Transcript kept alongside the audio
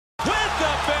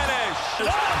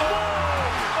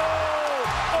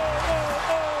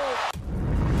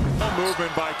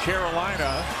Movement by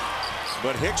Carolina,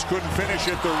 but Hicks couldn't finish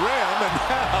at the rim, and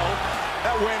now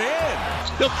that went in.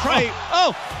 They'll try.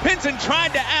 Oh, Pinson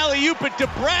tried to alley-oop it to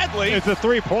Bradley. It's a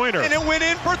three-pointer. And it went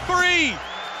in for three.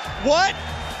 What?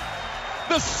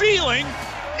 The ceiling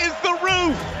is the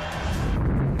roof.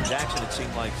 Jackson, it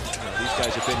seemed like these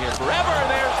guys have been here forever.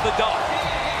 There's the dunk.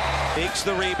 Takes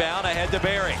the rebound ahead to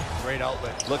Barry. Great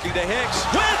outlet. Looking to Hicks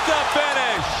with the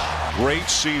finish. Great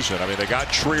season. I mean, they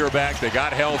got Trier back. They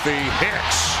got healthy.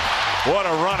 Hicks. What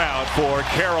a run out for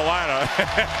Carolina.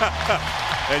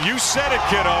 And you said it,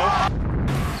 kiddo.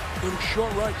 Little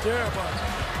short right there by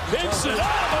Pinson.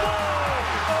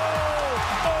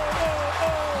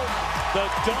 The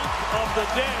dunk of the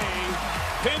day.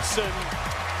 Pinson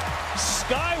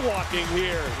skywalking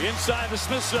here inside the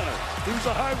Smith Center. He was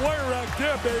a high wire rack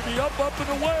there, baby. Up and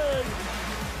away.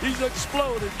 He's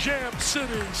exploded. Jam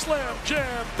City. Slam,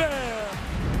 jam, bam.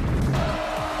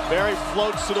 Barry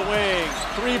floats to the wing.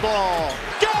 Three ball.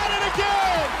 Got it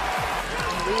again!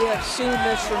 We have seen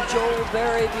this from Joel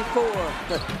Barry before,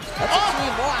 but that's a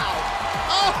team. Wow.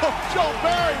 Oh, Joel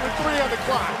Barry with 3 on the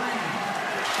clock.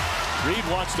 Reed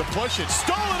wants to push it.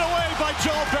 Stolen away by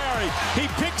Joel Barry. He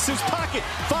picks his pocket,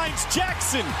 finds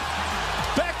Jackson.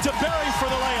 Back to Barry for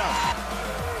the layup.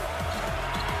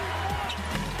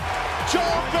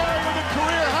 Joel Barry with a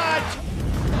career high.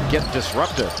 Get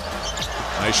disruptive.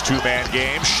 Nice two-man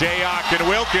game. Shayok and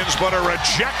Wilkins, but a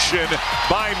rejection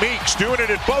by Meeks. Doing it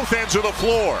at both ends of the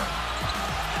floor.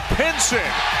 Pinson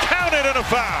counted and a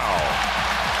foul.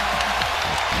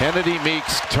 Kennedy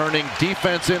Meeks turning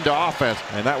defense into offense,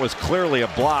 and that was clearly a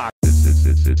block.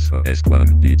 It's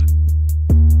S1 beat.